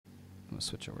gonna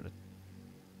switch over to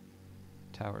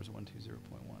towers 120.1,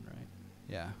 right?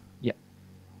 Yeah. Yeah.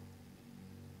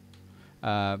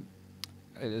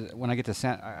 When I get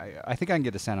to I think I can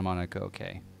get to Santa Monica,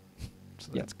 okay.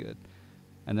 So that's good.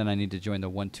 And then I need to join the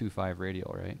 125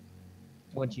 radial, right?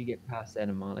 Once you get past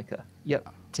Santa Monica,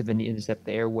 to then intercept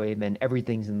the airway, then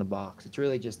everything's in the box. It's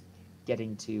really just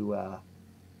getting to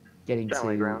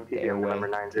ground, the airway. Number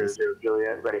 900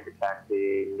 Juliet, ready for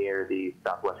taxi near the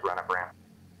southwest run-up ramp.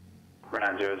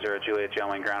 900 Juliet,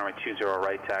 Gentleman ground, runway 20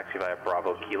 right, taxi via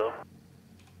Bravo Kilo.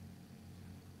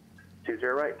 20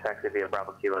 right, taxi via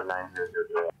Bravo Kilo 900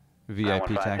 Juliet. VIP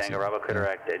taxi. Tango Bravo, could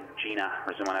direct Gina,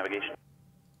 resume on navigation.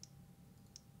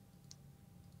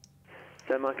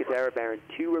 Santa Monica Tower, Baron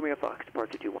 2 Romeo Fox,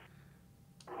 departure 21.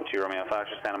 2 Romeo Fox,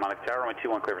 Santa Monica Tower, runway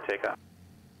 21, clear for takeoff.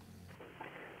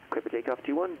 Clear for takeoff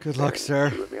 21. Good luck, sir.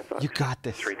 You got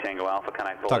this. 3 Tango Alpha,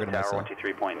 connect Talking bullet to tower, myself.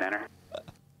 123.9er.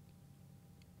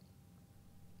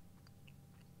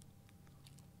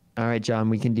 All right, John,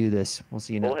 we can do this. We'll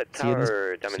see you now. Bullet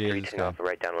tower, demonstrating off the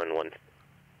right downwind 1.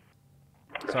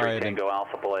 Sorry, Tango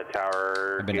Alpha, bullet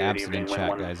tower. I've been good absent evening, in chat,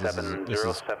 wind guys. This is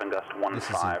 1707, gust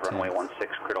 15, runway 16,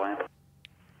 clear to land.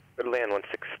 Clear to land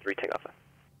 163 Tango Alpha.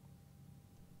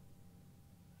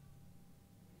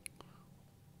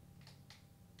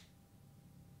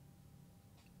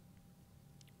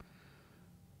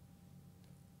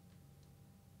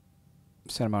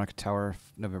 Santa Monica Tower,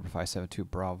 November 572,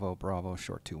 Bravo, Bravo,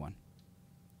 short 21.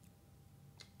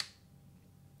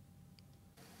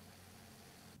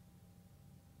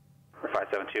 For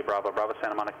 572, Bravo, Bravo,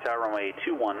 Santa Monica Tower, runway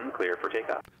 21, clear for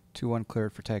takeoff. 21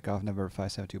 cleared for takeoff, November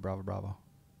 572, Bravo, Bravo.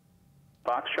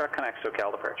 Foxtrot connects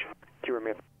SoCal departure. 2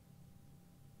 Romeo.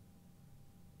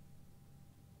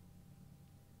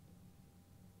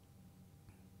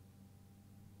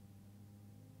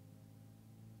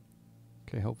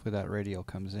 Okay, hopefully that radio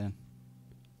comes in.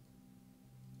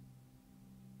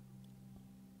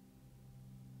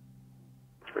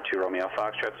 For 2 Romeo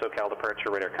Foxtrot, SoCal departure,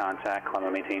 radar contact, climb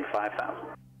and maintain 5,000.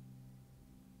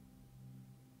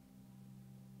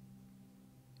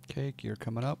 Okay, gear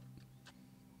coming up.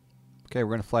 Okay, we're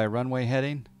going to fly a runway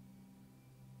heading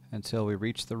until we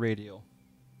reach the radial.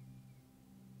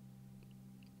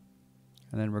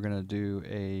 And then we're going to do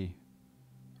a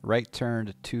right turn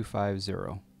to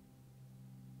 250.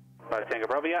 Tango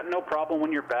Bravo, yeah, no problem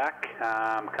when you're back.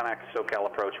 Connect SoCal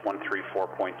approach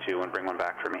 134.2 and bring one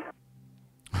back for me.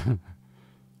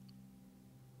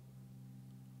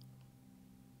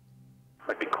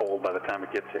 Might be cold by the time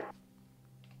it gets here.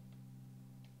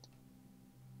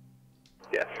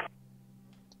 Yes.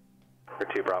 For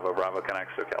 2 Bravo, Bravo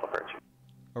connect SoCal approach.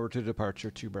 Over to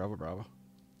departure, 2 Bravo, Bravo.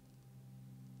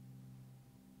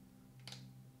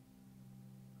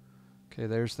 Okay,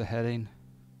 there's the heading.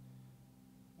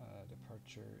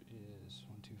 Departure is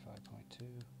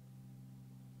 125.2.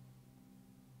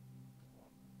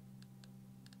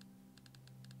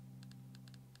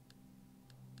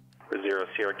 For 0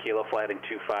 Sierra Kilo, flighting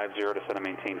 250 to set and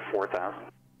maintain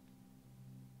 4,000.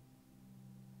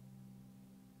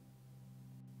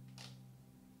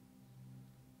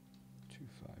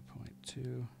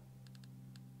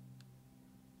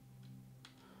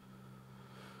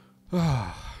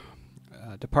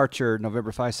 Departure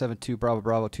November 572 Bravo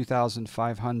Bravo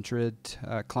 2,500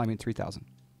 climbing 3,000.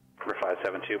 For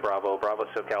 572 Bravo Bravo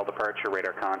SoCal departure,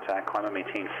 radar contact, climb and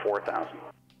maintain 4,000.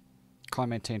 Climb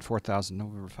maintain 4,000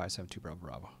 November 572 Bravo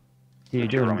Bravo. You're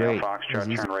doing Romeo great.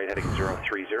 Foxtrot, turn right heading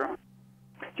 030.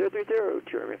 030,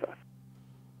 2 Romeo Fox.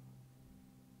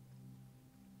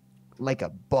 Like a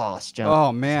boss, John.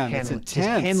 Oh man, Just it's just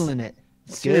intense. handling it.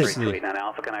 It's Seriously. good. 289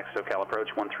 Alpha connect SoCal approach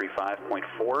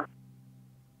 135.4.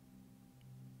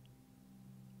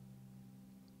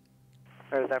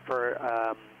 Or is that for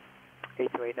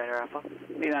 8289 Alpha?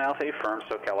 89 Alpha, firm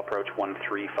SoCal approach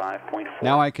 135.4.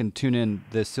 Now I can tune in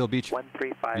the Seal Beach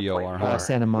 135. VOR. Huh?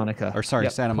 Santa Monica. Or sorry,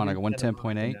 Yep. Santa Monica, Santa 110.8.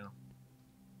 Monica now.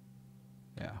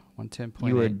 Yeah, 110.8.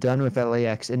 You are done with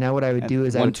LAX, and now what I would And do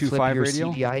is I would flip 125 your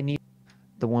radial? CDI need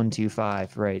the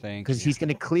 125, right? Thank Because you. he's going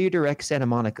to clear direct Santa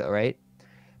Monica, right?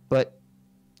 But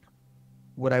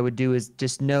what I would do is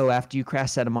just know after you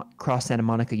cross Santa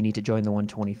Monica, you need to join the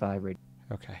 125 radial.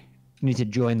 Okay. You need to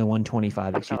join the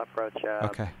 125. Excuse me. Approach.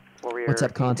 Okay. What's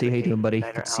up, Conti? How you doing, buddy?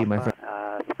 Good to see you, my friend.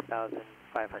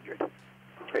 6,500.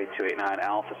 8289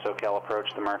 Alpha SoCal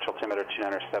approach, the March altimeter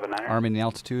 2979. Arming the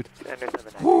altitude.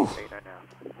 2979.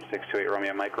 628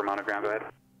 Romeo Mike, Ramona ground, go ahead.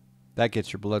 That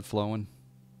gets your blood flowing.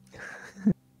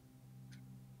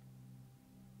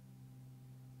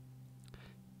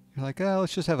 You're like, oh,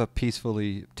 let's just have a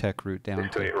peacefully tech route down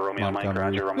 628 to Romeo Mike,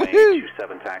 Montgomery. Roger, runway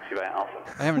 27 taxi via Alpha.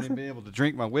 I haven't even been able to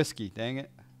drink my whiskey, dang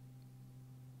it.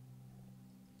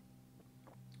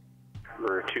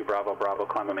 We're 2 Bravo Bravo,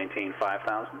 climb and maintain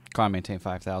 5,000. Climb, maintain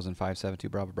 5,000, 572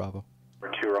 Bravo Bravo.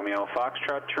 We're 2 Romeo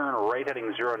Foxtrot, turn right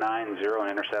heading 090 and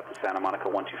intercept the Santa Monica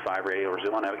 125 radio,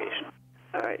 resume on navigation.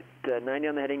 All right, 90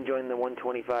 on the heading, join the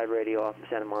 125 radio off of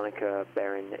Santa Monica,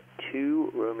 bearing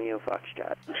 2 Romeo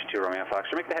Foxtrot. 2 Romeo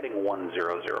Foxtrot, make the heading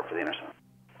 100 for the intercept.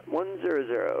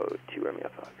 100, 2 Romeo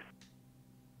Fox.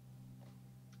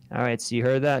 All right, so you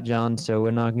heard that, John. So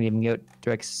we're not going to even go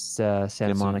direct Santa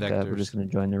some Monica. vectors. We're just going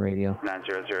to join the radio.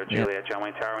 900 Juliet, John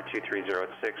Wayne Tower,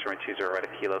 12306, runway 20 right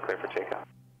at Kilo, clear for takeoff.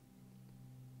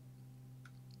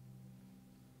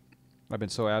 I've been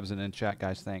so absent in chat,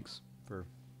 guys. Thanks for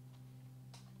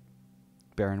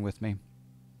bearing with me.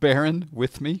 Bearing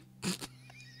with me?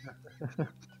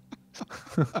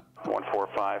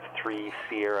 1453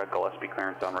 Sierra, Gillespie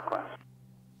clearance on request.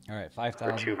 All right, For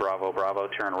 5,000. 2 Bravo Bravo,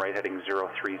 turn right heading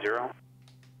 030.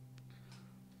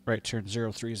 Right, turn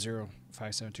 030,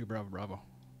 572 Bravo Bravo.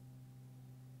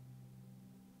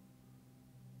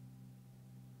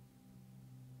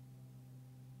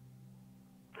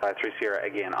 Five 3 Sierra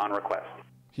again on request.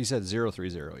 He said 030,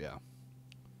 yeah.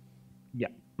 Yeah.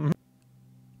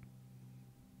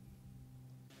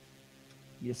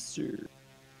 Yes, sir.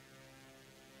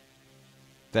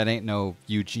 That ain't no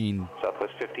Eugene.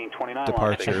 Southwest 1529,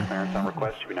 Departure. long clearance on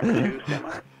request to be number 2, stand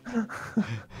by.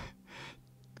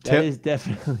 That is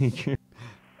definitely true.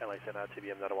 LA Center,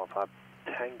 TBM 915,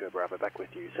 Tango Bravo, back with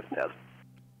you, 7,000.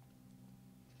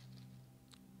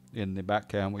 In the back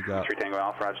cam, we got 3 Tango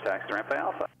Alpha, Roger, taxi ramp by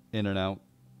Alpha. in and out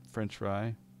French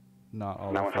fry. Not all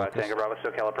in 915 focus. Tango Bravo,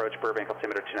 SoCal approach, Burbank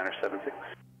altimeter 2976.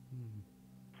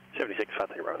 76, 5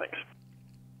 Tango Bravo, thanks.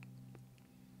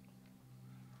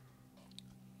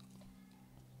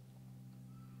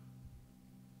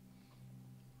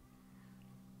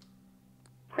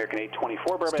 American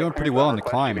 824, Burbank. It's doing pretty clearance well on on the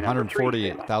request climb, to be number 3,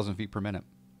 stand by. 148,000 feet per minute.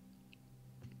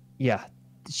 Yeah.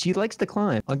 She likes to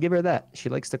climb. I'll give her that. She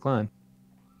likes to climb.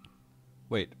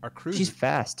 Wait, our cruise. She's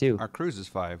fast, too. Our cruise is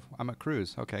 5. I'm at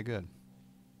cruise. Okay, good.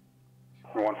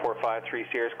 1453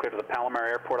 Sierra is clear to the Palomar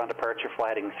Airport on departure, fly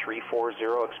heading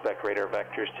 340. Expect radar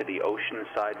vectors to the ocean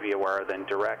side via wire, then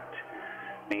direct.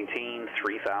 Maintain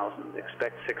 3,000.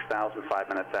 Expect 6,000 5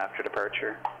 minutes after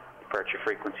departure. Departure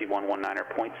frequency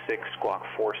 119.6, squawk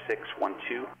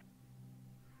 4612.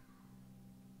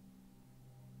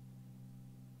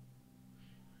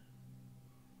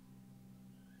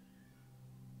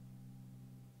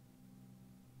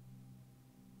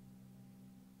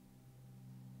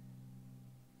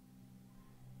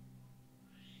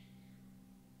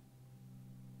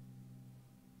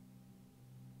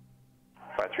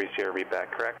 Five 3 Sierra, read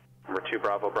back correct. Number 2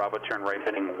 Bravo Bravo, turn right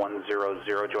heading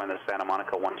 100, join the Santa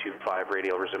Monica 125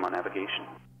 radio, resume on navigation.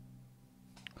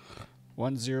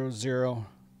 100.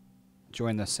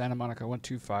 Join the Santa Monica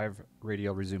 125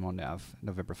 radio, resume on nav.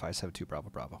 November 572 Bravo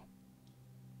Bravo.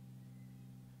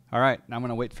 All right, now I'm going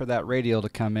to wait for that radio to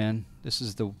come in. This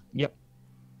is the... Yep.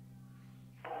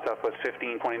 Southwest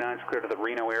 1529 is clear to the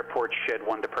Reno Airport, shed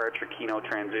 1 departure, Keno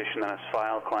transition, then as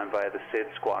filed, climb via the SID,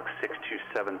 squawk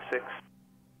 6276.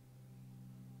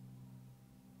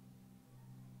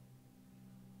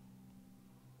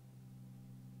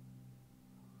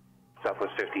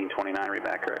 Southwest 1529, read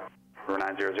back correct.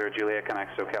 900 Juliet,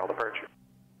 connect SoCal departure.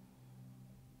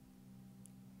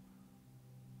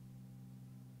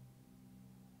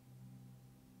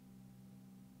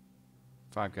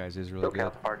 Five Guys is really SoCal good.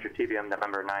 departure, TBM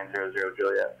November 900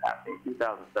 Juliet, passing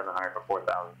 2,700 for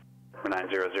 4,000.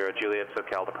 900 Juliet,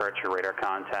 SoCal departure, radar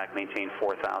contact, maintain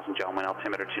 4,000, gentlemen,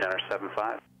 altimeter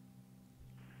 2975.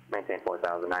 Maintain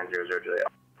 4,000, 900 Juliet.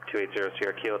 280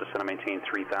 Sierra Kilo, descend and maintain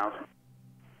 3,000.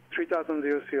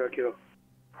 3,000 Sierra Kilo.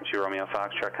 2 Romeo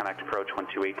Foxtrot, connect approach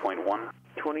 128.1.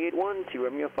 28-1, 2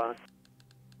 Romeo Fox.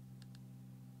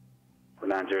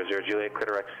 900 Juliet,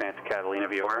 Clitorex Santa Catalina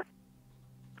VOR.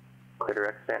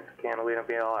 Clitorex Santa Catalina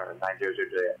VLR, 900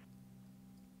 Juliet.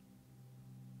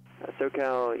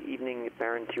 SoCal evening,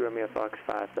 Baron 2 Romeo Fox,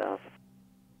 5,000.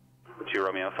 2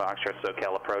 Romeo Foxtrot,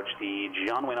 SoCal approach, the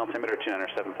John Wayne altimeter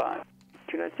 2975.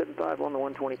 2975 on the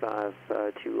 125,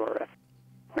 2 RF.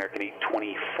 American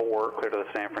 824, clear to the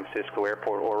San Francisco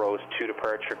Airport, Oros 2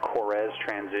 departure, Correz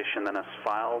transition, then as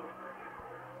filed.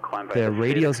 Climb by The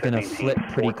radio's SID, going to flip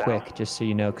pretty 4,000. quick, just so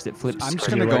you know, because it flips. I'm just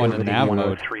pretty gonna go right into over the nav one.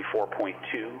 mode.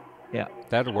 34.2. Yeah.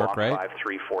 That'll work, Squawk right?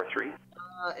 5343.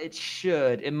 It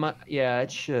should. It might. Yeah,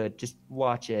 it should. Just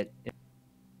watch it.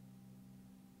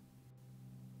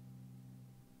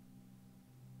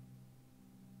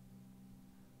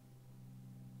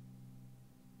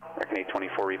 American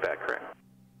 824, read back correct.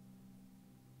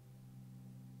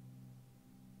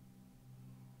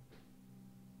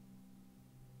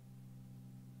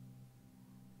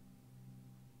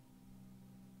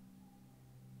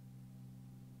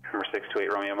 Number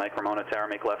 628 Romeo Mike, Ramona Tower,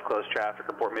 make left close traffic,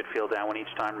 report midfield down 1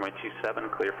 each time, runway 27,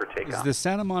 clear for takeoff. Is the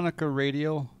Santa Monica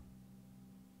radio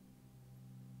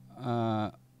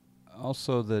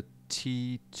also the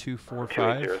T245?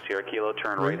 280 Sierra Kilo,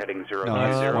 turn right heading 090. No,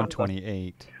 that's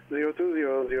 128.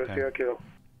 0200 Sierra Kilo.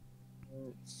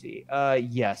 Let's see.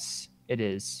 Yes, it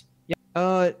is.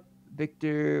 Yeah.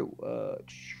 Victor,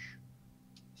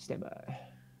 stand by.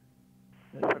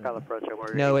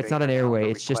 No, it's not an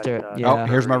airway. It's just a. Yeah. Oh,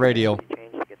 here's my radio.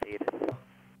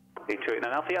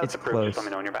 It's close. Let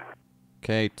me know when you're back.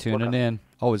 Okay, tuning in.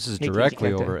 Oh, this is Hey, directly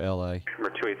Captain. over LA.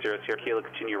 Number 280 Sierra Kilo,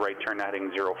 continue right turn heading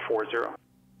 040. Look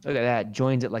at that.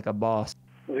 Joins it like a boss.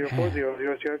 040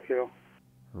 Sierra Kilo.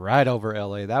 Right over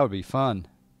LA. That would be fun.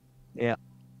 Yeah.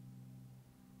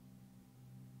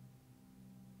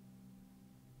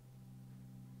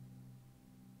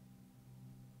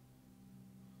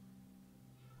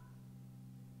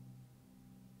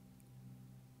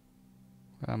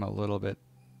 I'm a little bit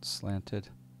slanted.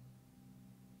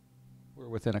 We're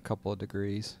within a couple of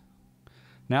degrees.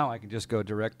 Now I can just go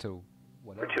direct to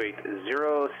whatever.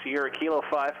 280 Sierra Kilo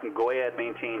 5 from go ahead,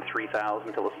 maintain 3000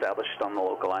 until established on the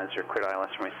localizer, clear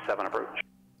ILS from a 7 approach.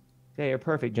 Okay, you're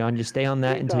perfect, John. Just stay on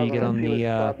that until you get on the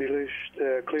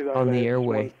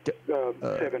airway.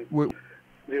 7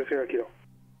 Sierra Kilo.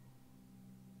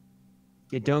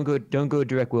 Yeah, don't go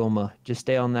direct Wilma. Just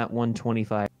stay on that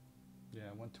 125. Yeah,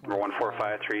 120. Number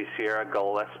 1453 Sierra,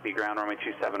 Gull SB ground, runway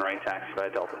 27 right, taxi by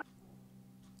Delta.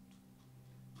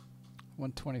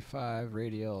 125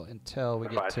 radial until we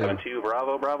get to 572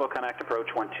 Bravo, Bravo, connect approach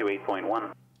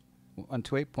 128.1.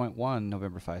 128.1,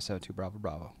 November 572 Bravo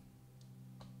Bravo.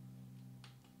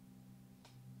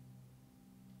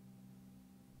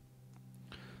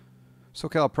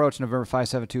 SoCal approach November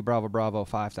 572 Bravo Bravo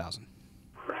 5000.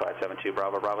 Number 572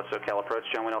 Bravo, Bravo, SoCal approach,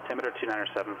 downwind altimeter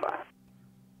 2975.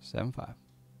 75.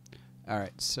 All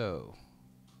right, so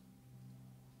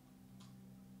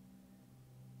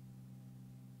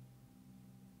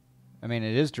I mean,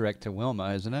 it is direct to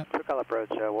Wilma, isn't it? SoCal approach,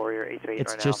 Warrior 828.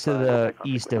 It's just to the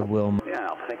east of Wilma. Yeah,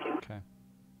 Alpha, thank you. Okay.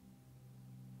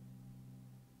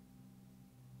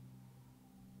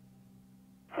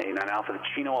 Hey, 9 Alpha, the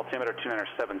Chino altimeter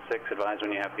 2976, advise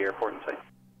when you have the airport in sight.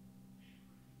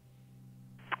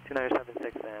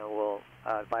 2976, and we'll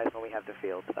advise when we have the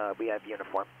field. We have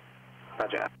uniform.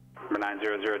 Roger. Number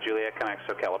 900 Juliet, connect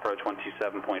SoCal approach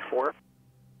 127.4.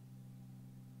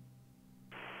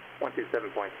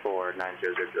 127.4,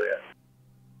 900 Juliet.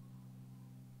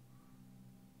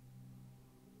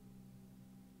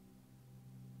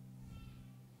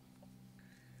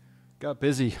 Got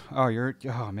busy. Oh,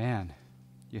 oh man.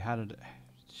 You had it.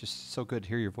 It's just so good to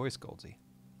hear your voice, Goldsy.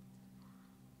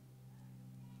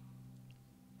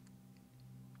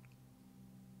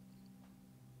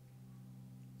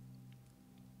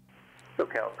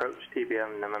 SoCal approach,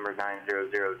 TBM November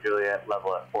 900 Juliet,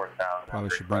 level at 4,000. Probably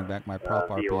should bring back my prop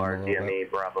RPM VOR, a little DME,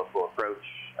 bit. Bravo full approach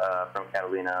from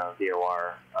Catalina,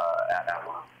 VOR at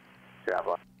Avalon. To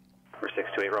Avalon. Number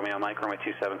 628 Romeo Mike, runway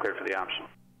 27 cleared for the option.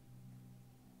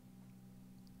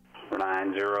 Number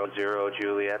 900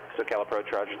 Juliet, SoCal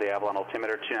approach, roger the Avalon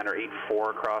altimeter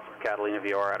 2984 across Catalina,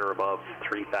 VOR at or above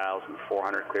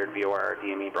 3,400 cleared VOR,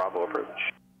 DME Bravo approach.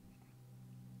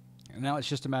 And now it's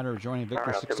just a matter of joining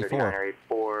Victor 64.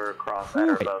 984, cross at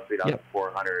or above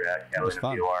 3,400 at That was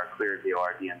Catalina, fun. VOR, cleared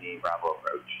VOR, DME, Bravo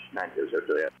approach, 900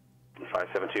 Juliet.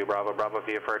 572 Bravo, Bravo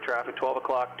via for traffic, 12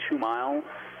 o'clock, 2 miles.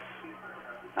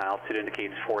 Altitude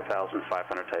indicates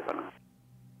 4,500 type on.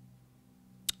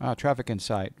 Traffic in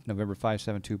sight, November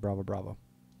 572 Bravo Bravo.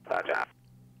 Roger.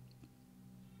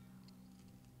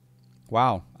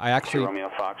 Wow, I actually Romeo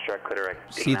Foxtrot, clear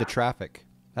direct. see the traffic.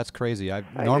 That's crazy.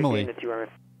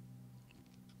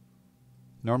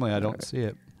 Normally I don't see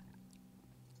it.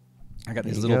 I got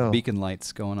these There you little go. beacon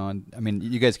lights going on. I mean,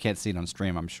 you guys can't see it on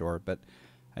stream, I'm sure, but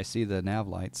I see the nav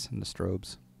lights and the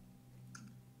strobes.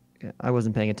 Yeah, I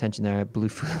wasn't paying attention there. I blew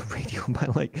through the radio by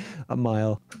like a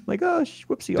mile. Like, oh,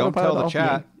 whoopsie. Don't autopilot tell the off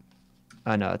chat. me.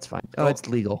 I know, it's fine. Oh, it's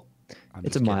legal. I'm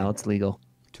It's a just mile. kidding. It's legal.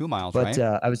 2 miles, But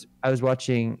right? I was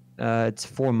watching. It's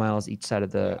 4 miles each side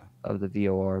of the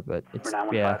VOR. But it's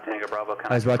yeah.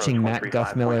 I was watching Matt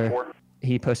Guffmiller.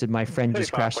 He posted my friend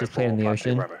just crashed his plane in the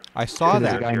ocean. I saw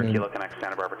There's a that guy named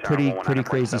pretty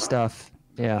crazy stuff.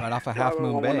 Yeah, right off of Half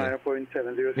Moon Bay.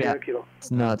 19.70 Yeah. Sierra Kilo.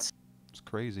 it's nuts. It's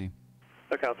crazy.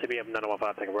 SoCal TBM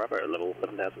 915 Tango Bravo, level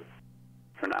 7,000.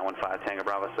 For 915 Tango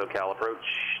Bravo, SoCal approach.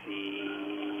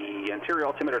 The interior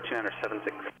altimeter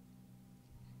 2976.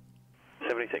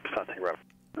 76, Tango Bravo.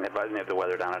 I'm advising you of the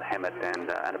weather down at Hemet and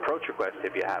an approach request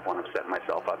if you have one. I'm setting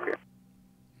myself up here.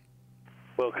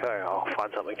 Okay, I'll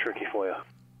find something tricky for you.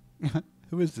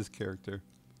 Who is this character?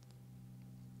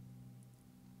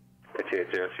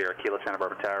 5800 Sierra Kilo, Santa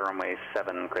Barbara Tower, runway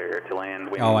 7, clear to land.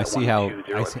 Oh, I see how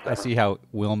I see how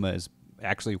Wilma is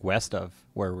actually west of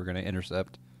where we're going to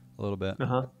intercept a little bit.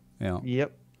 Uh-huh. Yeah.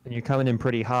 Yep. And you're coming in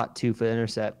pretty hot, too, for the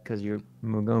intercept because we're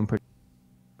going pretty...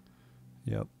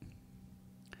 Yep.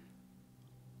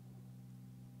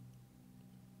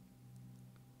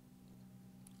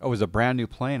 Oh, it was a brand new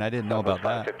plane. I didn't know about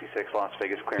that. 56 Las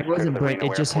Vegas clearance. It wasn't brand.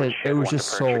 It just had. It was just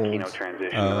sold.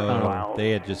 Oh,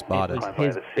 they had just bought it.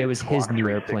 It was his new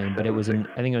airplane, but it was an.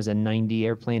 I think it was a 90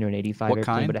 airplane or an 85 what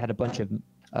airplane, kind? but it had a bunch of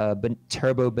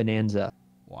turbo Bonanza.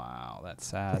 Wow, that's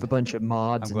sad. With a bunch of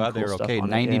mods. I'm glad they were okay.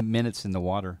 90 minutes in the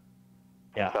water.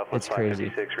 Yeah, it's crazy.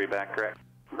 556, read back correct.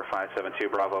 Number 572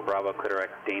 Bravo Bravo, clear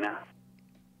direct Dana.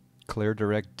 Clear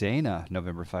direct Dana,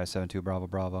 November 572 Bravo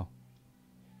Bravo.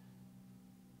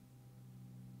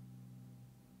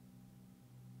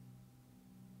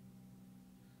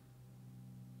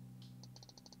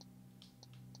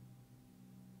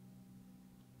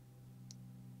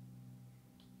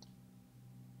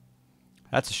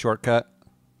 That's a shortcut.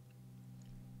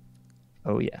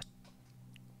 Oh, yeah.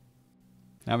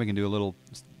 Now we can do a little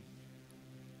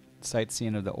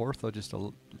sightseeing of the ortho, just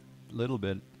a little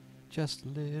bit. Just a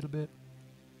little bit.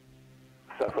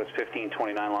 Southwest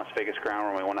 1529 Las Vegas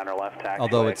ground, runway 19 left, taxi.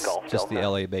 Although it's Golf just Delta. the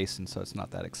LA basin, so it's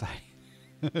not that exciting.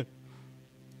 The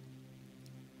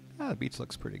beach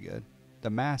looks pretty good. The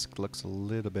mask looks a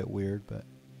little bit weird, but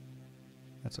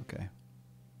that's okay.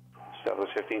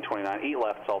 Southwest 1529, E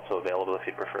left is also available if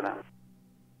you'd prefer that.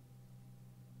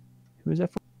 Who is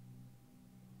that for?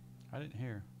 I didn't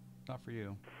hear. Not for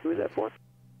you. Who is that for?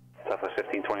 Southwest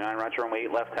 1529, roger, runway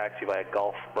 8 left, taxi via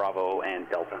Golf, Bravo, and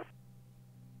Delta.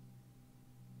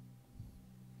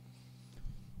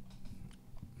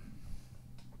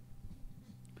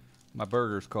 My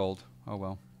burger's cold. Oh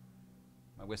well.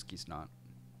 My whiskey's not.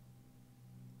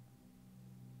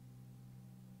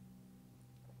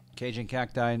 Cajun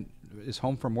Cacti is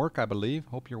home from work, I believe.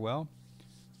 Hope you're well.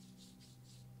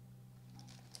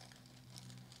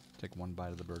 Take one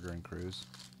bite of the burger and cruise,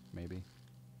 maybe.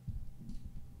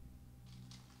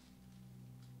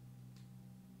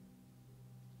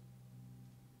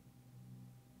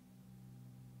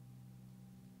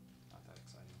 Not that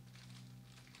exciting.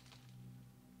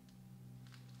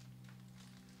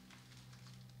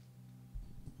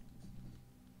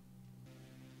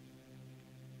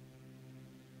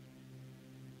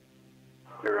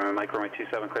 Mike, runway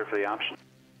 27, clear for the option.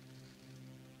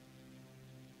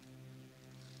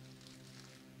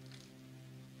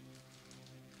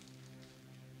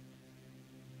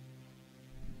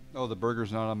 Oh, the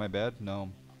burger's not on my bed?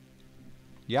 No.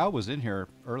 Yeah, I was in here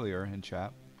earlier in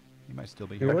chat. You might still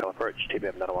be here. Approach,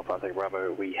 TBM 915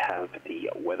 Bravo. We have the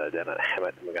weather down at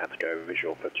Hammett, and we're going to have to go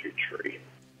visual for 2-3.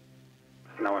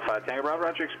 915 Tango Bravo,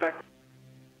 roger, expect.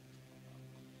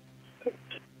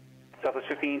 Southwest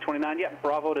 1529, yep,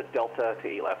 Bravo to Delta to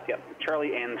E left, yep.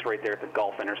 Charlie ends right there at the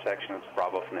Gulf intersection, it's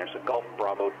Bravo from there, so Gulf,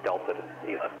 Bravo, Delta to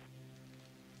E left.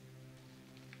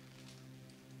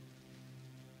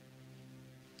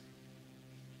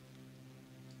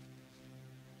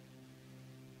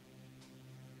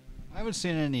 I haven't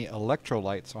seen any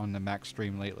electrolytes on the Mac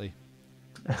stream lately.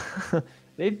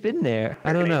 They've been there.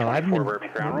 I don't know. I've been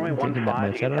runway thinking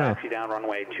that 15, much. you I don't know. taxi down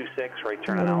runway 26, right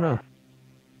turn I on don't know. Alpha.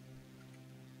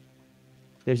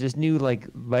 There's this new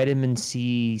like vitamin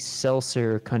C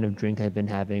seltzer kind of drink I've been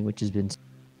having, which has been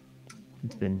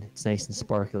it's nice and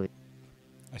sparkly.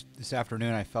 This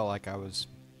afternoon, I felt like I was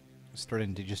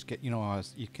starting to just get, you know,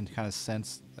 you can kind of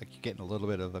sense like you're getting a little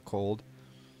bit of a cold.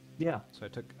 Yeah. So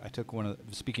I took one of.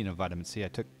 Speaking of vitamin C, I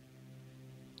took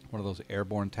one of those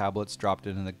airborne tablets, dropped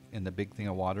it in the big thing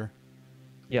of water.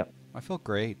 Yep. I felt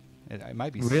great. It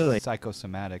might be really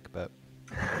psychosomatic, but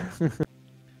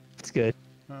it's good.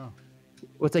 Oh.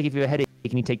 Well, it's like if you have a headache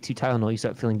and you take 2 Tylenol, you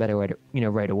start feeling better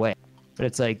right away. But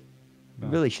it's like, it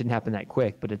really shouldn't happen that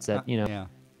quick. But it's that, Yeah.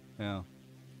 It's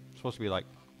supposed to be like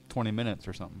 20 minutes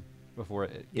or something before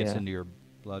it gets into your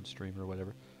bloodstream or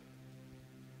whatever.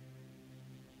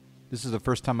 This is the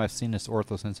first time I've seen this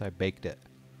ortho since I baked it.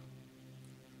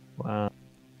 Wow.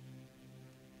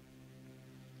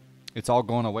 It's all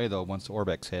going away though once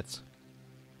Orbex hits.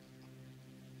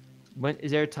 When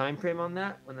is there a time frame on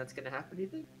that? When that's going to happen? Do you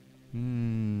think?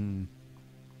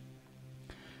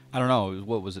 I don't know.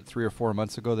 What was it? 3 or 4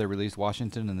 months ago they released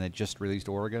Washington and they just released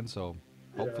Oregon. So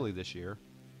hopefully this year.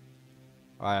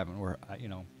 I haven't.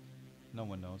 No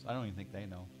one knows. I don't even think they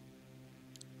know.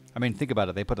 I mean, think about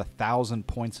it. They put 1,000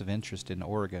 points of interest in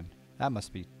Oregon. That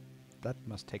must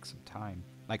take some time.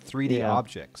 Like 3D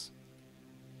objects.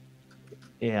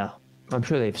 Yeah. I'm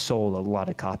sure they've sold a lot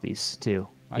of copies too.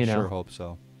 I sure hope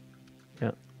so.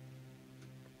 Yeah.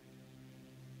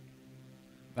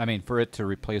 I mean, for it to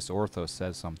replace Ortho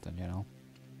says something, you know.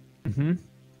 Mm-hmm.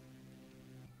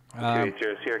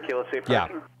 280 Sierra Kilo, safe yeah.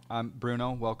 parking. I'm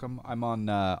Bruno. Welcome. I'm on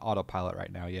autopilot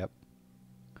right now. Yep.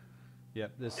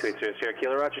 Yep. This 280 Sierra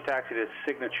Kilo, Roger. Taxi to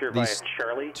Signature via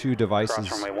Charlie. Two devices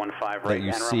Cross runway 15 right that you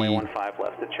and see, runway 15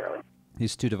 left at Charlie.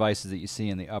 These two devices that you see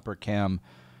in the upper cam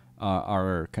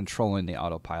are controlling the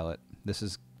autopilot. This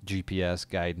is GPS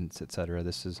guidance, etc.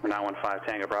 This is 915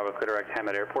 Tango Bravo, clear direct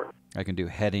Hammett Airport. I can do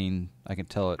heading. I can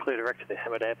tell it. Clear direct to the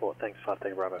Hammett Airport. Thanks, 5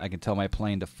 Tango Bravo. I can tell my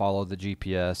plane to follow the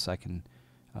GPS. I can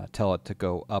tell it to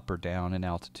go up or down in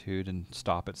altitude and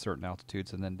stop at certain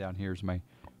altitudes. And then down here is my,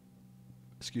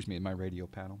 my radio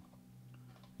panel.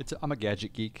 I'm a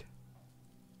gadget geek.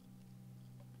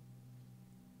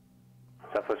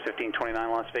 Southwest 1529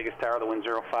 Las Vegas Tower, the wind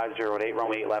 0508,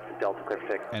 runway 8 left at Delta, clear for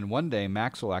take. And one day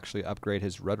Max will actually upgrade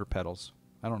his rudder pedals.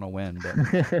 I don't know when,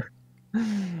 but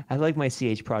I like my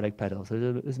CH product pedals.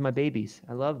 Those are my babies.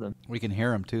 I love them. we can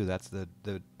hear them too. That's the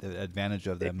advantage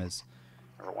of them is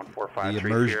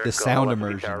 14530, the sound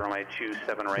immersion. Tower, runway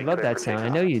 27 right. I love that sound. I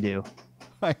know you do.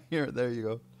 I hear it. There you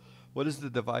go. What is the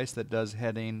device that does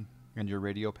heading and your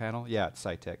radio panel? Yeah, it's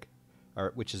Cytec,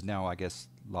 which is now I guess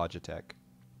Logitech.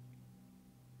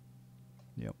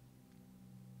 Yep.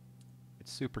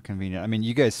 It's super convenient. I mean,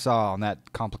 you guys saw on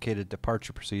that complicated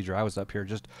departure procedure, I was up here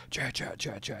just you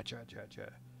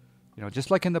know, just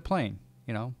like in the plane,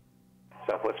 you know.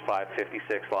 Southwest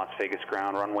 556 Las Vegas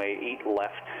ground, runway 8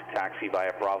 left, taxi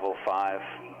via Bravo 5,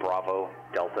 Bravo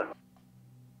Delta.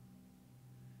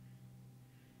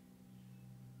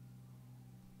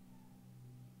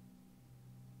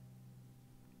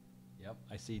 Yep,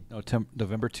 I see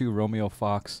November 2 Romeo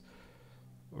Fox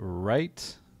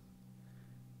right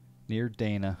near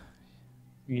Dana.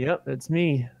 Yep, that's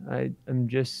me. I'm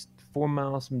just 4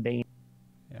 miles from Dana.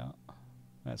 Yeah,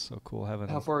 that's so cool having.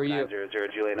 How far are you?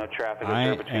 900 Juliet, no traffic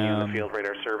observed between you and the field.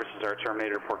 Radar services are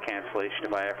terminated. Report cancellation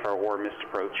of IFR or missed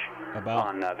approach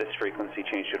on this frequency.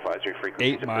 Change to advisory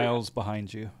frequency. 8 miles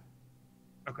behind you.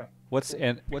 Okay. What's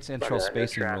entril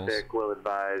spacing rules? Traffic will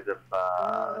advise of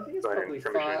I think it's go ahead probably and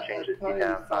permission five- changes. probably You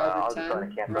have, 5 or I'll just go 10 ahead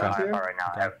and cancel right IFR here. right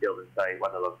now. I have field in sight.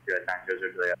 Weather looks good.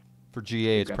 900 Juliet. For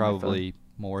GA, it's Grab my phone. probably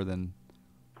more than.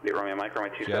 The Romeo Mike, runway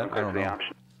 27, I clear don't for the know.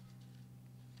 option.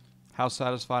 How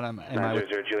satisfied am I?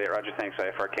 900 Juliet, Roger, thanks.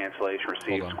 IFR cancellation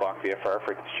received. on. Squawk VFR,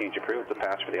 frequency change approved. The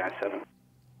pass for the I-7.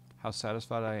 How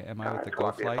satisfied am I with the Go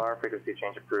Squawk flight? VFR, frequency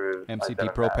change approved. MCP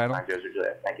I-7 Pro pass, panel? 900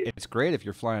 Juliet. Thank you. It's great if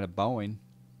you're flying a Boeing.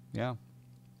 Yeah.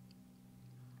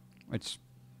 It's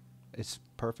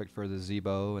perfect for the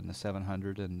Zebo and the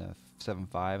 700 and the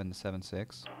 7.5 and the 7.6.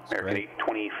 It's American great.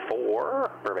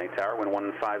 824, Burbank Tower, wind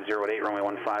 1508,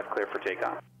 runway 15, clear for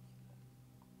takeoff.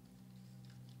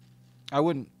 I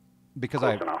wouldn't, because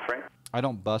Close enough, right? I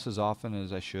don't bus as often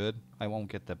as I should. I won't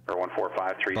get the Or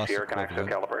 14530 Bus Sierra, connect to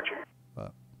equivalent. Caliburger.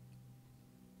 but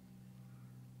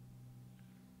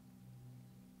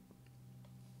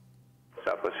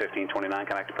Southwest 1529,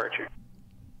 connect departure.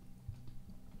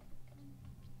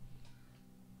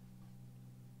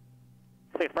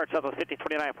 Safe March Southwest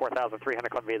 1529,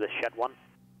 4,300, come via the Shed 1.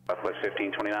 Southwest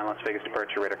 1529, Las Vegas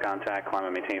departure, radar contact, climb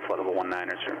and maintain flight level 19,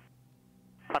 sir.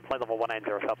 Climb flight level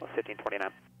 190, Southwest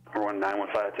 1529.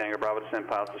 1915 Tango Bravo, descend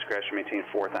pilot's discretion, maintain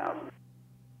 4,000.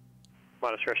 My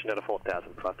discretion at a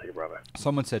 4,000, 5 Tango Bravo.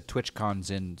 someone said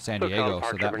TwitchCon's in San Diego,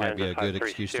 so that might be a good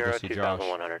excuse to go see Josh.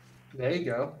 There you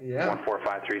go. Yeah.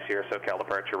 1453 Sierra, SoCal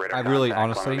departure, radar I really,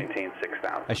 contact, climb honestly, and maintain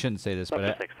 6,000. I shouldn't say this, but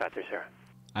Southwest 653 Sierra.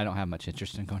 I don't have much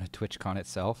interest in going to TwitchCon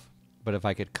itself. But if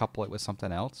I could couple it with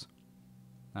something else,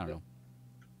 I don't know.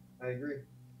 I agree.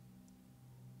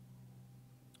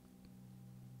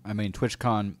 I mean,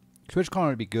 TwitchCon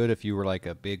would be good if you were like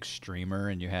a big streamer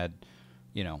and you had,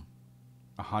 you know,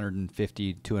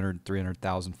 150, 200,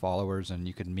 300,000 followers, and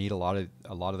you could meet a lot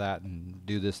of that and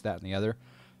do this, that, and the other.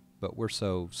 But we're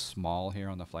so small here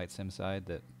on the flight sim side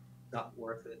that Not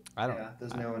worth it. I don't. Yeah,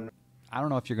 there's no one. I don't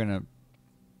know if you're gonna.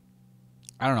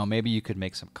 I don't know. Maybe you could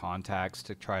make some contacts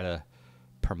to try to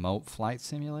promote flight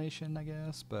simulation, I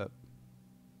guess. But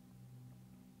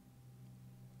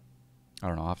I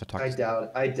don't know. I'll have to talk. I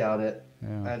doubt it.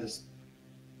 Yeah. I just.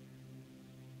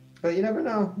 But you never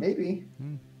know. Maybe.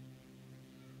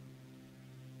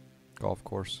 Golf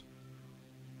course.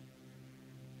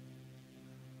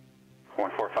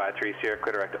 1453 Sierra,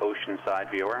 clear direct Oceanside,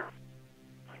 viewer.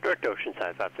 Direct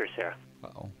Oceanside, 53 Sierra.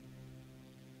 Uh-oh.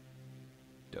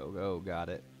 Dogo got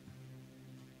it.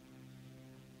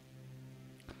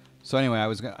 So anyway,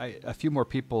 a few more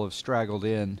people have straggled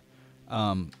in.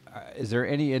 is there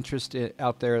any interest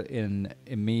out there in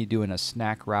me doing a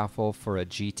snack raffle for a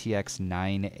GTX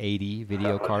 980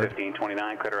 video card?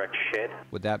 1529, clear direct shed.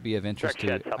 Would that be of interest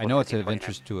to? I know it's of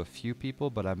interest to a few people,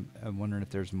 but I'm wondering if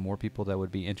there's more people that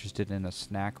would be interested in a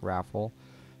snack raffle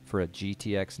for a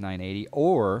GTX 980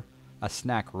 or a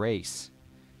snack race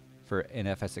for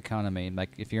NFS economy. Like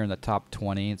if you're in the top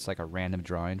 20, it's like a random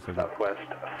drawing for the Southwest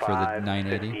for the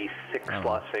 980. 556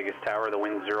 Las Vegas Tower, the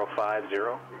wind 050.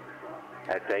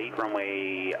 At 8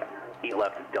 runway 8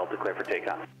 left, Delta clear for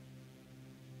takeoff.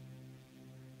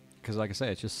 Because like I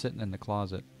say, it's just sitting in the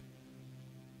closet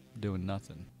doing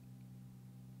nothing.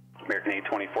 American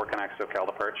 824 connects SoCal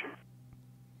departure.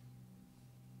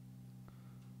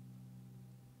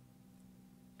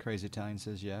 Crazy Italian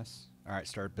says yes. All right,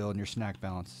 start building your snack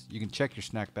balance. You can check your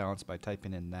snack balance by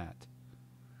typing in that.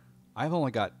 I've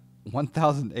only got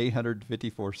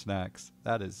 1,854 snacks.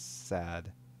 That is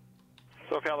sad.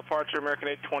 SoCal departure, American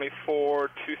 824,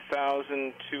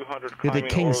 2,200 You're the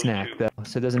king 002. snack, though,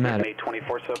 so it doesn't matter.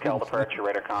 824 SoCal departure,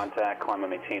 radar contact, climb and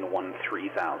maintain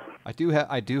 13,000. I do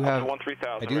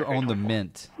own the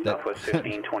Mint. Southwest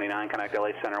 1529, connect LA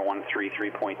Center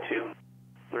 133.2.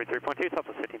 33.2,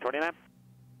 Southwest 1529.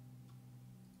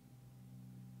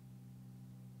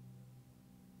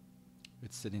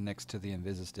 It's sitting next to the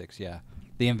Invisisticks, yeah.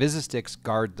 The Invisisticks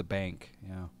guard the bank,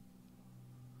 yeah.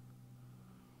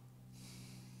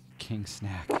 King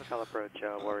snack. SoCal approach,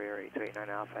 Warrior 829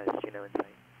 Alpha has Chino in sight.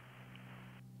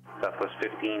 Southwest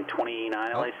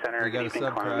 1529, LA Center, we got a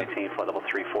keeping climb and maintain flight level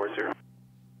 340.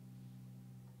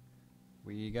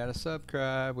 We got a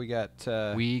subscribe. We got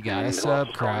a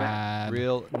subscribe.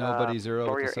 Real nobody zero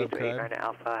Warrior with the subscribe. 829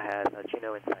 Alpha has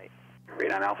Chino in sight.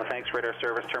 Radar Alpha, thanks. Radar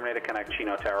service terminated. Connect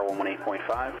Chino Tower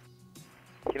 118.5.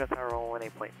 Chino Tower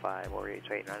 118.5, Warrior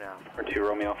 829 Alpha. Or 2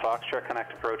 Romeo Foxtrot,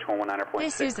 connect approach 119.6.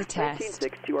 This is a test.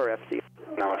 196 RFC.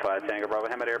 915 Tango Bravo,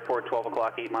 Hemet Airport, 12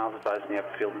 o'clock, 8 miles advised in the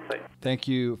upper field in sight. Thank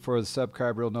you for the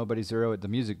subscribe, Real Nobody Zero. The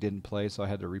music didn't play, so I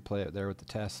had to replay it there with the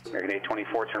test. American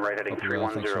 824, turn right heading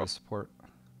 310. Thanks for the support.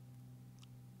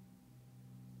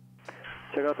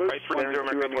 SoCal approach, Right,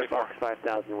 310, American 824.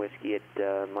 5000 Whiskey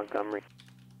at Montgomery.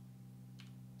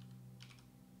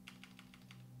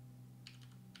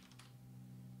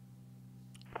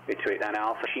 Eight 289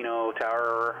 Alpha, Chino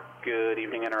Tower, good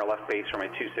evening, enter our left base from a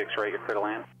 26 right, you're clear to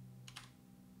land.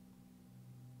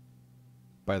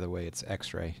 By the way, it's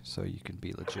X-ray, so you can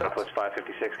be legit. Southwest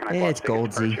 556, connect Yeah, Las it's Vegas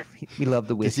Goldsy. departure. We love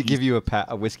the whiskey. Does he give you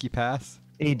a whiskey pass?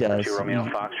 He does. 2 Romeo He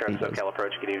Foxtrot, does. SoCal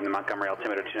approach, good evening, Montgomery,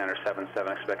 altimeter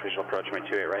 2977, expect visual approach, from a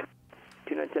 28 right.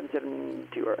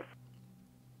 29772 RF.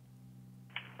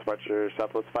 Departure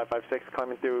Southwest 556,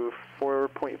 climbing through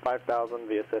 4.5 thousand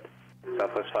via SIT.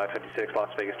 Southwest 556, Las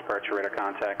Vegas departure, radar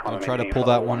contact. I'll try to pull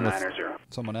that one with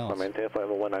someone else. Maintain flight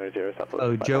level 190, Southwest.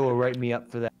 Oh, Joe will write me up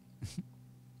for that.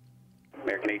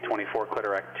 American 824, clear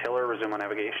direct tiller, resume on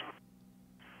navigation.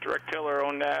 Direct tiller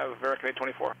on nav, American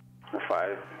 824.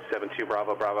 572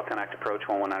 Bravo, Bravo, connect approach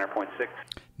 119.6.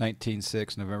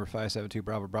 19.6, November 572,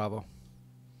 Bravo, Bravo.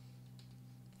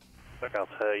 Look out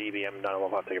to EBM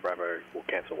 915, take a Bravo, we'll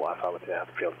cancel Wi-Fi with the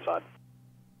field side.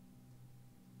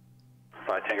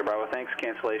 5 Tango Bravo, thanks.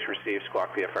 Cancellation received.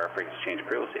 Squawk via fire frequency change of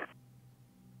crew. See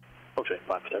Okay,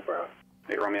 5 Bravo.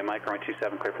 8 Romeo Mike, runway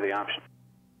 27, clear for the option.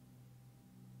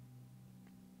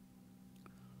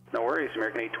 No worries.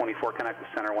 American 824, connect to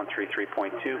center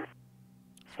 133.2.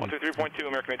 123.2,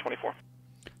 American 824.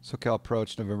 SoCal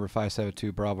approach, November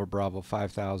 572, Bravo, Bravo,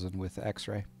 5000 with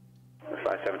X-ray.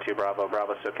 572 Bravo,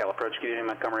 Bravo, SoCal approach. Good evening,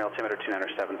 Montgomery, altimeter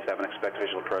 2977, expect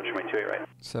visual approach, runway 28 right.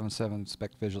 77,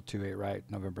 expect visual 28 right,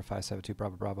 November 572,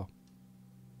 Bravo, Bravo.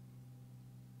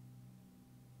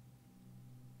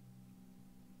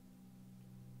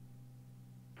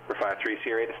 For 53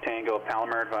 Sierra 8 is Tango,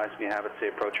 Palomar, advise me you have it, say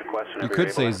approach request whenever You you're could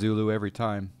able say to. Zulu every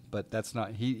time, but that's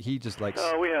not, he just likes,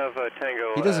 We have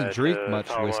Tango. he doesn't drink much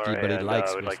whiskey, but he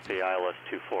likes would whiskey. like the ILS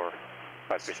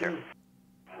 2453 Sierra.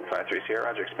 53 Sierra,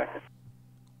 roger, expected.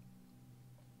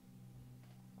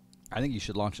 I think you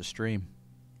should launch a stream.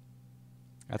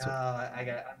 That's what, I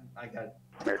got.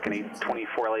 American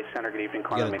 824 LA Center, good evening, got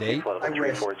climb a and maintain date? flight level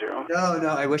 340. No,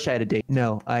 I wish I had a date.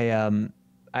 No, I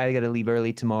got to leave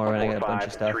early tomorrow, and I got a bunch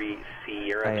of stuff. 453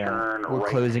 Sierra, turn We're right,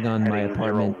 closing on my heading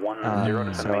apartment,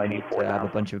 010 so I need to have a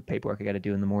 4,000. bunch of paperwork I got to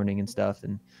do in the morning and stuff.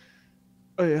 And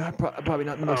I'm probably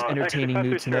not in the most entertaining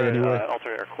mood tonight anyway.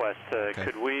 Alternate request.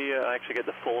 Could we actually get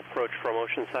the full approach from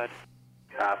Oceanside?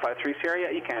 53 Sierra, yeah,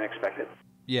 you can expect it.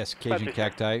 yes, Cajun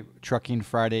Cacti, trucking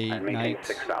Friday And maintain night.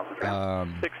 6,000.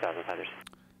 6,000 fighters.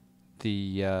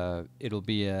 It'll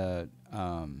be a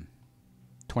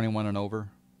 21 and over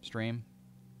stream.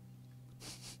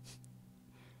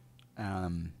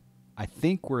 I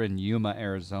think we're in Yuma,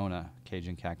 Arizona,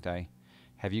 Cajun Cacti.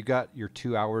 Have you got your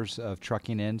 2 hours of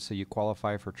trucking in so you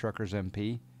qualify for Truckers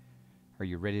MP? Are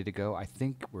you ready to go? I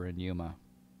think we're in Yuma.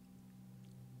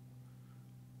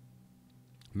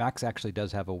 Max actually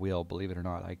does have a wheel, believe it or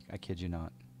not. I kid you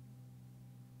not.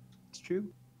 It's true.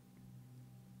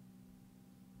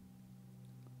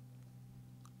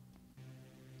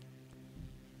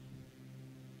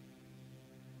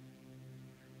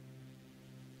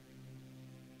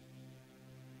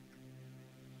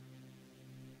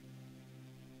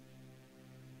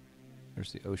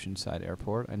 There's the Oceanside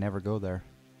Airport. I never go there.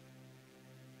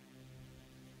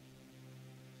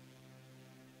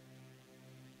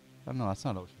 I don't know. That's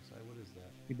not Oceanside. What is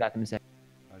that? Be back in a second.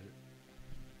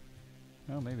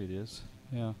 Oh, maybe it is.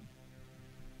 Yeah.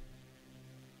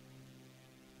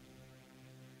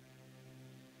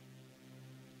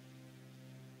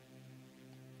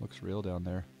 Looks real down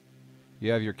there.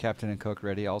 You have your captain and cook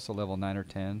ready. Also level 9 or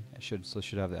 10. It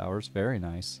should have the hours. Very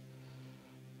nice.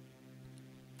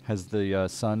 Has the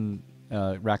son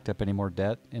racked up any more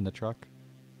debt in the truck?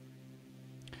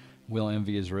 Will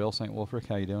Envy is real. St. Wolfric,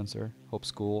 how you doing, sir? Hope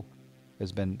school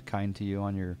has been kind to you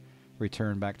on your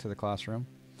return back to the classroom.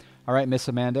 All right, Miss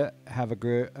Amanda, have a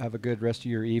good rest of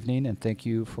your evening, and thank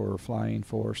you for flying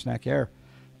for Snack Air.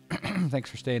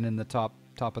 Thanks for staying in the top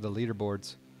of the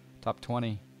leaderboards, top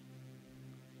 20.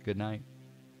 Good night.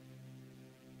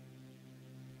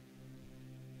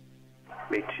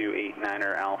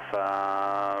 B289er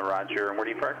Alpha, Roger. Where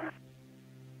do you park?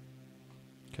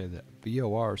 Okay, the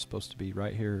VOR is supposed to be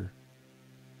right here.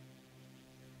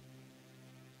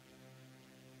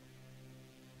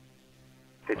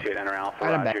 B289er Alpha,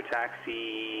 Roger.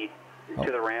 Taxi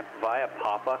to the ramp via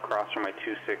Papa, cross runway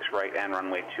 26 right and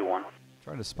runway 21.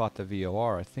 Trying to spot the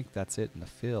VOR. I think that's it in the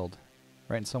field.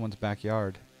 Right in someone's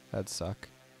backyard. That'd suck.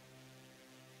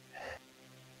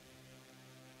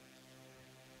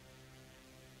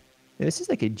 This is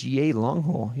like a GA long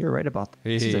haul. You're right about that.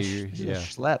 This is a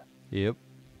schlep. Yep.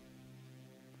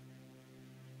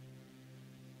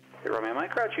 Hey, Romeo, am I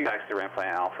crouching back to the ramp via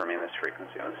Alpha? Me in this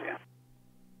frequency, let's see.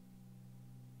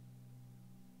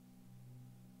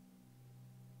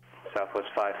 Southwest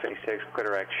 556, clear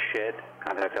direct shed.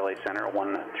 Contact LA Center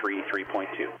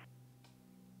 133.2.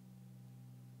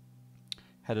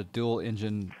 Had a dual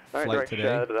engine flight direct today.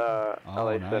 Shed,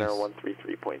 LA nice. Center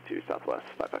 133.2, Southwest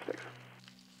 556.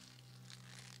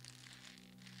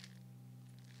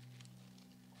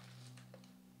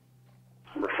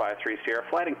 Number 53 Sierra,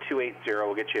 flighting 280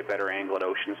 will get you a better angle at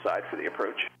Oceanside for the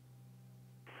approach.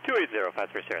 280,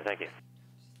 53 Sierra, thank you.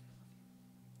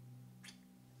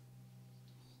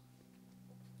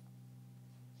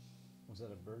 Was that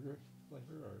a burger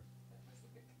flavor or?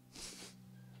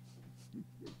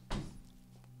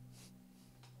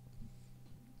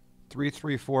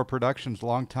 334 Productions,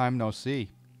 long time no see.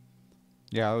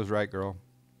 Yeah, I was right, girl.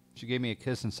 She gave me a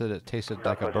kiss and said it tasted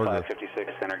like a burger.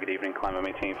 556 Center, good evening, climb and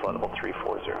maintain flight level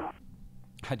 340.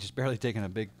 I just barely taken a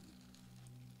big,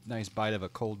 nice bite of a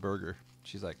cold burger.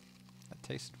 She's like, that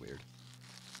tasted weird.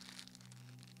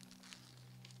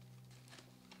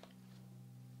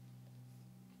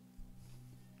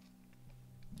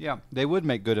 Yeah, they would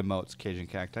make good emotes, Cajun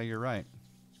Cacti, you're right.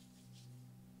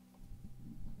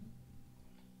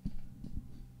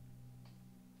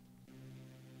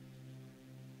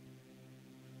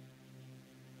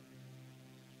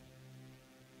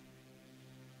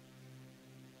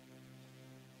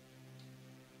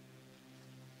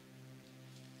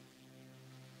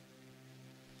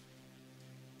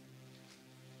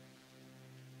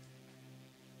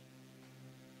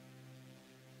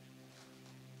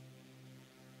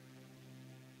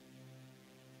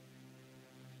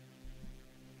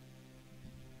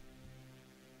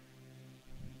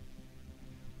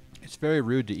 It's very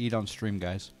rude to eat on stream,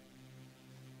 guys.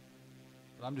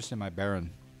 But I'm just in my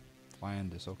Baron, flying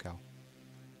to SoCal.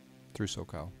 Through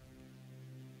SoCal.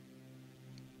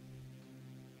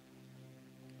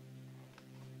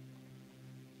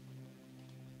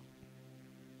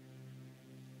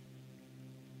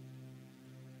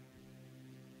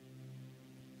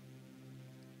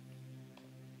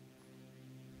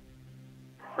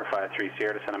 For 53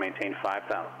 Sierra, descend and maintain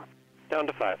 5,000. Down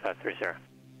to 553 Sierra.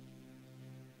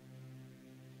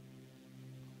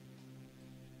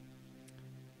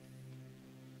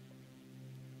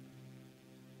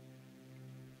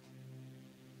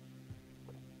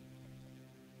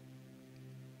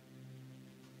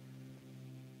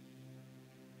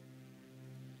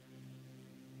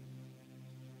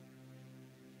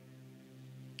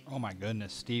 Oh my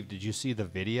goodness, Steve, did you see the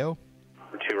video?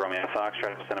 2 Romeo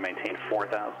Foxtrot, descend and maintain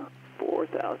 4,000.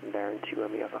 4,000, Baron 2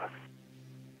 Romeo Fox.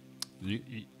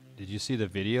 Did Did you see the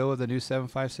video of the new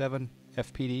 757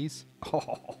 FPDs?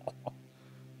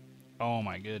 Oh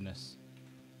my goodness.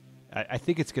 I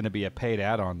think it's going to be a paid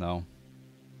add-on though.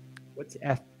 What's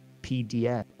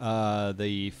FPDS?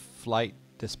 The flight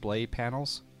display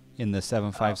panels in the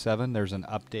 757. There's an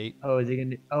update. Oh,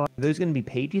 are those going to be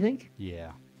paid? Do you think?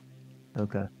 Yeah.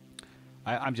 Okay.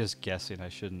 I'm just guessing. I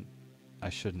shouldn't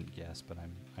guess, but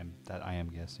I am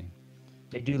guessing.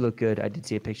 They do look good. I did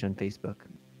see a picture on Facebook.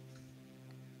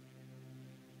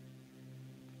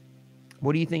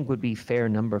 What do you think would be fair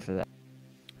number for that?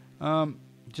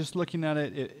 Just looking at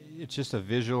it, it's just a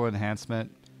visual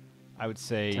enhancement. I would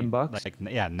say $10. Like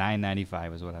yeah,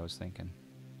 $9.95 is what I was thinking.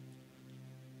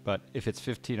 But if it's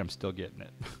 15, I'm still getting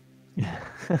it.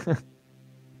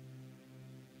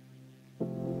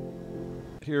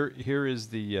 Here is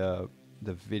the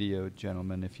video,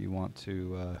 gentlemen. If you want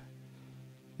to,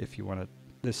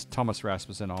 this Thomas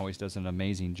Rasmussen always does an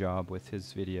amazing job with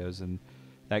his videos, and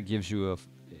that gives you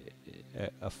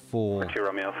a full 2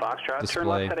 Romeo Foxtrot. display. Turn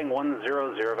left heading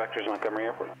 100 vectors Montgomery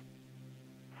Airport.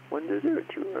 100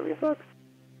 2 Romeo Fox.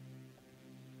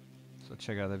 So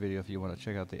check out that video if you want to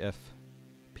check out the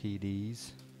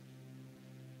FPDs.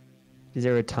 Is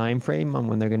there a time frame on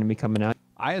when they're going to be coming out?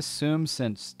 I assume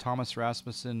since Thomas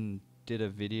Rasmussen did a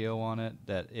video on it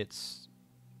that it's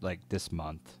like this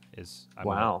month is.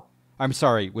 Wow. I'm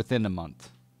sorry, within a month.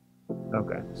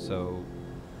 Okay. So,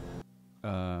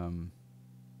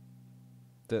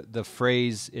 the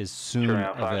phrase is soon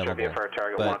available.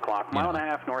 Target but, 1 o'clock, mile and a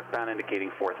half northbound,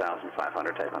 indicating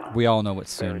 4,500 type on. We all know what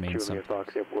soon means. Romeo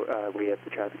Fox, we have the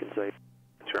traffic in sight.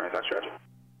 2 Romeo Fox, roger.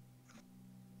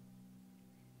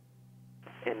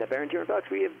 And Baron 2 Romeo Fox,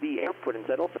 we have the airport in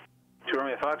sight also. 2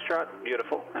 Romeo Foxtrot,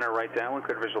 beautiful. Enter right downwind,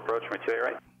 clear visual approach from 2A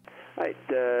right. All right,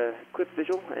 clip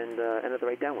visual and enter the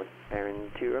right downwind. Baron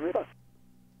 2 Romeo Fox.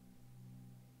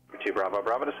 2 Bravo,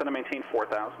 Bravo, descend and maintain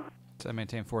 4,000. So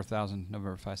maintain 4,000,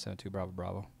 November 572, Bravo,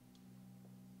 Bravo.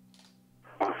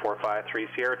 1453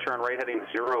 Sierra, turn right heading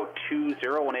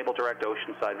 020, enable direct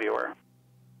oceanside VOR.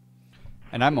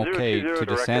 And I'm okay to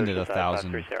descend at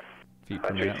 1,000 feet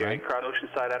per minute, right? Crowd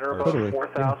oceanside at or above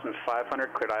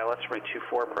 4,500, cleared ILS from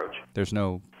 24 approach. There's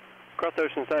no Cross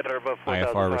oceanside at or above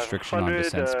 4,500. IFR restriction on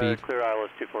descent speed. Clear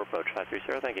ILS 24 approach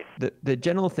 530, thank you. The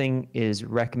general thing is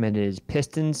recommended is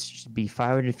pistons should be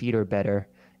 500 feet or better,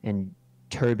 and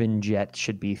turbine jet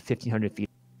should be 1,500 feet.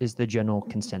 Is the general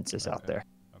consensus out there?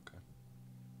 Okay.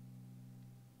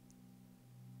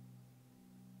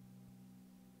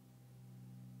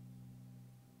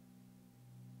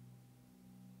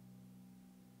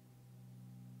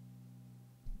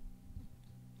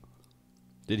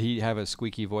 Did he have a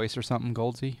squeaky voice or something,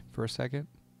 Goldsy, for a second?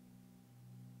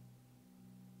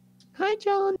 Hi,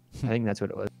 John. I think that's what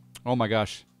it was. Oh my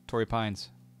gosh, Torrey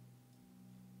Pines.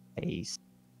 Ace.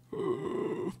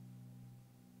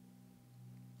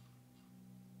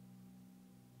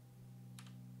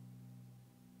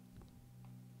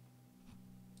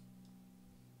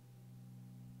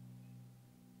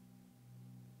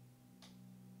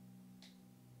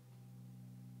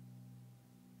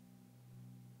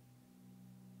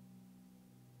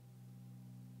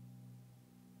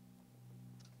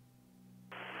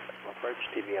 Approach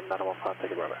TVM 915,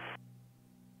 take a brother.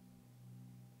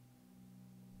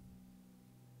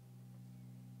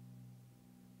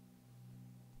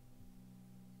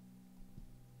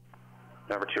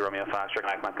 Number 2 Romeo Fox,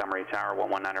 connect Montgomery Tower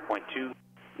 119.2.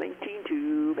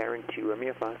 19-2, Baron 2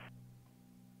 Romeo Fox.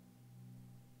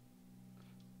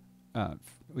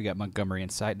 We got Montgomery in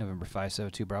sight, November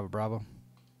 572, Bravo, Bravo.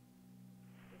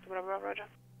 Bravo, Bravo, roger.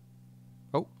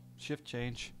 Oh, shift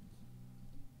change.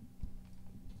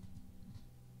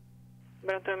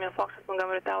 Baron 2 Romeo Fox at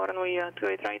Montgomery Tower, and we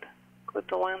 28 right, clear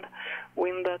to land,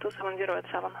 wind 270 at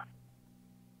 7.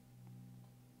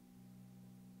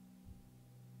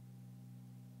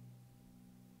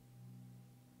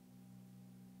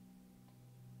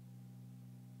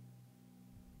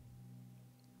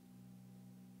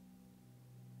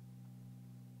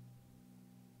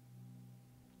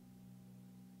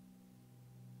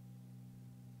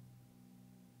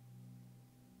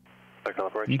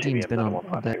 Eugene's been on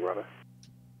all day.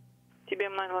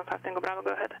 TBM 915 Tango Bravo,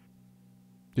 go ahead.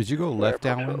 Did you go left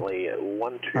downwind? Approximately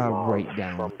 1-2 miles right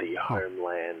down. from the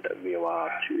homeland VOR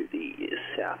to the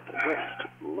southwest.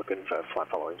 Looking for flight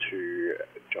following to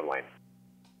John Wayne.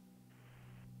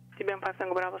 TBM 5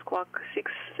 Tango Bravo, squawk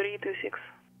 6326.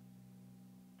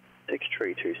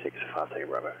 6326, fast take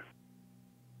Bravo.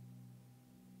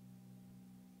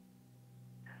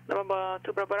 Number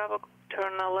 2 Bravo Bravo,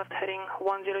 turn left heading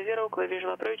 100, clear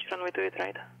visual approach, runway 28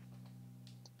 right.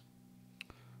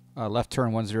 Left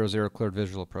turn 100, cleared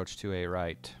visual approach 2A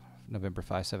right. November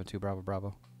 572 Bravo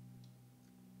Bravo.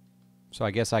 So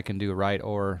I guess I can do right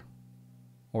or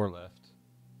left.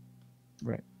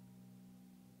 Right.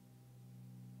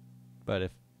 But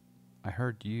if I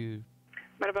heard you...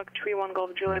 Medevac 31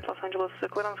 Golf Juliet, Los Angeles,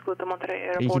 clearance, clear to Monterey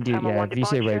Airport. You can do, yeah, if you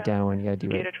say right down, you gotta do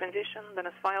Data right. transition, then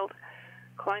as filed.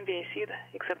 Climb via seed,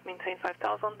 except maintain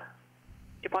 5000.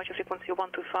 Departure frequency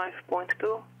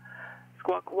 125.2.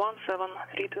 Squawk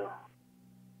 1732.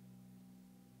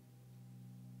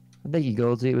 Thank you,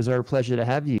 Goldie. It was our pleasure to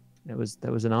have you. That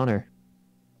was an honor.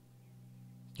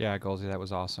 Yeah, Goldie, that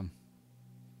was awesome.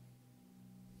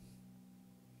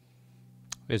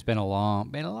 It's been a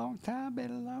long time,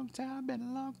 Goldie time.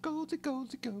 Medevac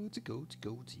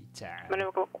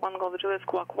 1 Golf Juliet,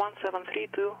 squawk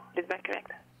 1732. Lead back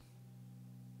correct.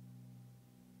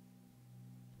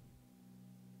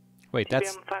 Wait,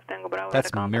 that's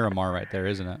Miramar right there,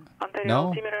 isn't it?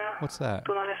 No? What's that?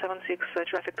 2976,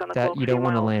 traffic on the That you don't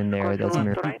want to land there. That's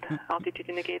Miramar. right. Altitude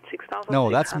indicate 6,000. No,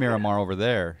 that's Miramar over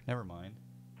there. Never mind.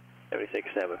 76,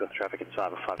 we've got traffic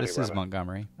inside of 5. This is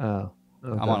Montgomery. Oh.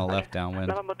 Okay. I'm on a left downwind.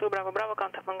 November 2 Bravo Bravo,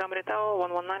 contact Montgomery Tower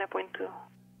 119.2.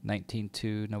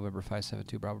 19-2 November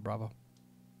 572 Bravo Bravo.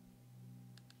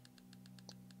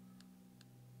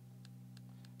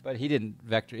 But he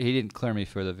didn't clear me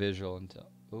for the visual until...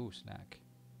 Ooh, snack.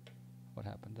 What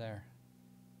happened there?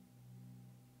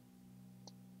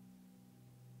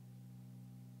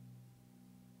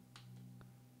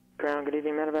 Ground, good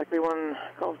evening, Medevac 31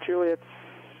 Golf Juliet,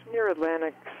 near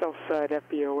Atlantic, south side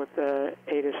FBO with the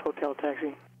ATIS Hotel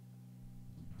Taxi.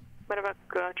 Medevac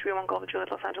 31 Golf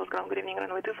Juliet, Los Angeles, ground, good evening,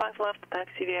 runway 25 left,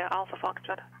 taxi via Alpha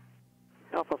Foxtrot.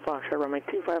 Alpha Foxtrot, runway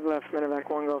 25 left, Medevac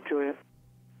 1 Golf Juliet.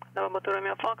 November 2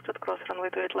 Romeo Foxtrot, cross runway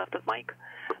 28 left at Mike.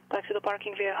 Taxi to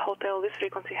parking via hotel, this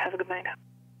frequency, have a good night.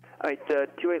 Alright,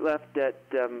 28 left at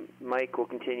Mike will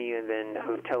continue, and then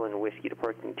hotel and whiskey to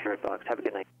parking turret box. Have a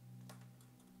good night.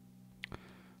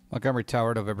 Montgomery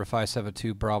Tower, November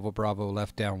 572 Bravo Bravo,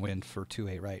 left downwind for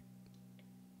 28 right.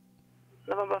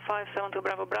 November 572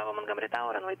 Bravo Bravo, Montgomery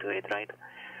Tower, runway 28 right.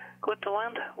 Clear to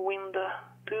land, wind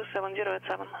 270 at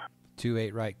 7.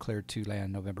 28 right, cleared to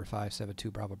land, November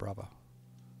 572 Bravo Bravo.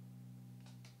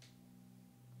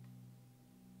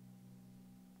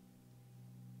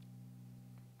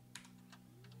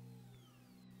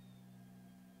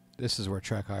 This is where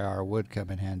Trek IR would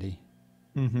come in handy.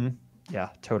 Mm-hmm. Yeah,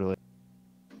 totally.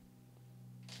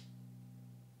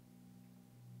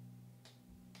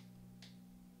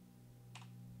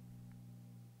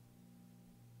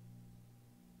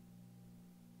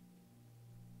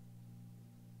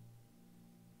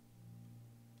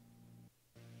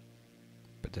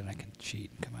 But then I can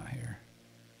cheat and come out here.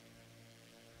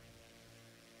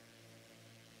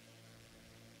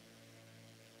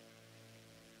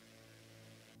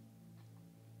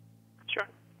 Sure.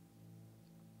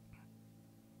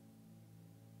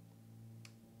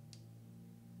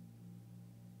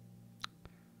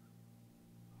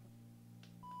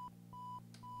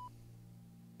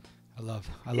 I love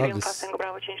this.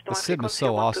 The sim is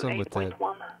so awesome with the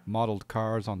modeled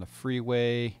cars on the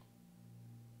freeway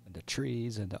and the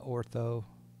trees and the ortho.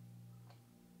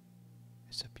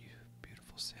 It's a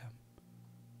beautiful sim.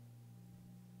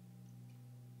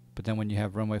 But then when you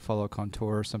have runway follow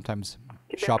contour, sometimes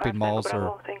shopping malls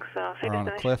are on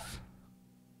a cliff.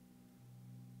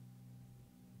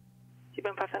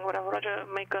 Roger,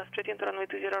 make a straight into runway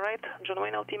 20 right, John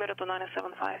Wayne altimeter to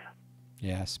 975.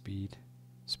 Yeah, speed.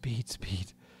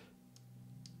 Speed.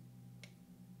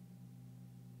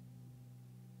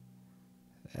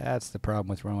 That's the problem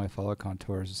with runway follow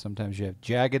contours. Sometimes you have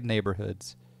jagged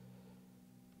neighborhoods.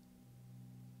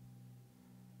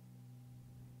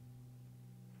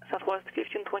 Southwest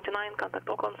 1529, contact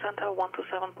Oakland Center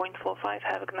 127.45,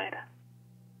 have a good night.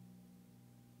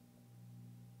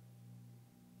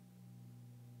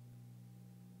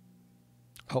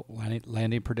 Oh,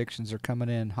 landing predictions are coming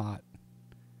in hot.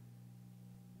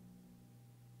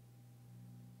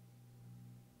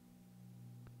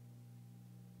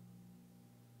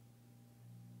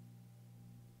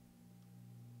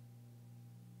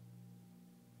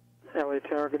 LA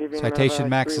Tower, good evening. Citation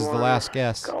Max is the last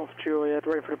guess. Golf Juliet,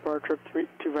 ready for departure,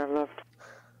 325 left.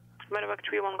 Medevac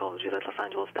 31 Golf Juliet, Los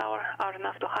Angeles Tower,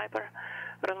 RNF to hyper,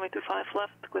 runway 25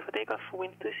 left, clear for takeoff,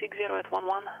 wind 260 at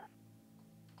 11.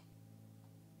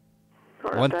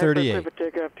 138. Clear for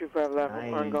takeoff, 25 left,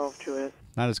 on Golf Juliet.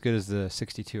 Not as good as the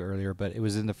 62 earlier, but it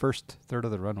was in the first third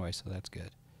of the runway, so that's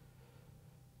good.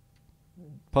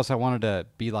 Plus, I wanted to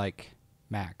be like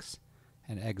Max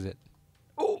and exit.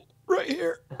 Oh, right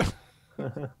here.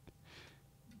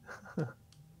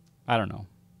 I don't know.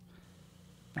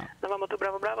 November 2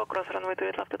 Bravo Bravo, cross runway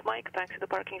 28 left at Mike, taxi to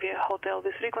parking via hotel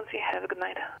this frequency, have a good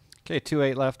night. Okay,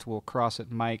 28 left, we'll cross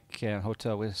at Mike and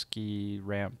Hotel Whiskey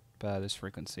ramp this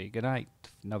frequency. Good night,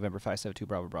 November 572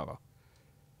 Bravo Bravo.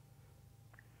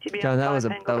 John, that was a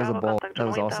ball. That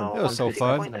was awesome. That was so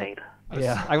fun.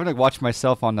 Yeah. I'm gonna watch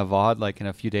myself on the VOD like in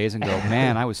a few days and go,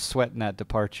 man, I was sweating that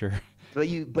departure. But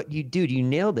you, dude, you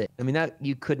nailed it. I mean,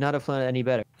 you could not have flown it any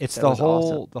better. It's that the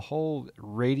awesome. whole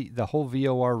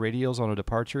VOR radials on a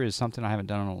departure is something I haven't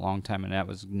done in a long time, and that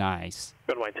was nice.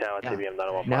 Good white tower, TBM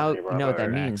 901. Now, you know what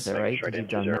that means, though, right? You've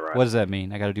done that. What does that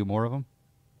mean? I got to do more of them?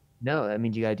 No, that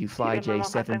means you got to do Fly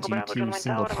J722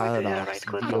 single pilot off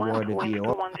VOR to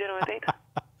VOR.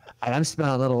 And I'm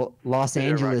spelling a little Los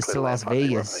Angeles to Las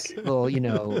Vegas, little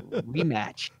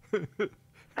rematch.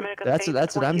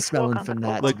 That's what I'm smelling from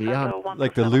that, to be honest.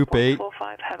 Like the Loop 8?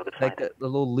 Like the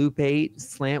little Loop 8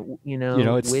 slant,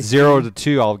 it's whiskey. 0 to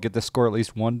 2. I'll get the score at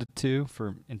least 1 to 2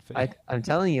 for infinity. I'm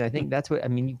telling you, I think that's what,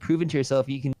 you've proven to yourself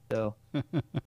you can, so.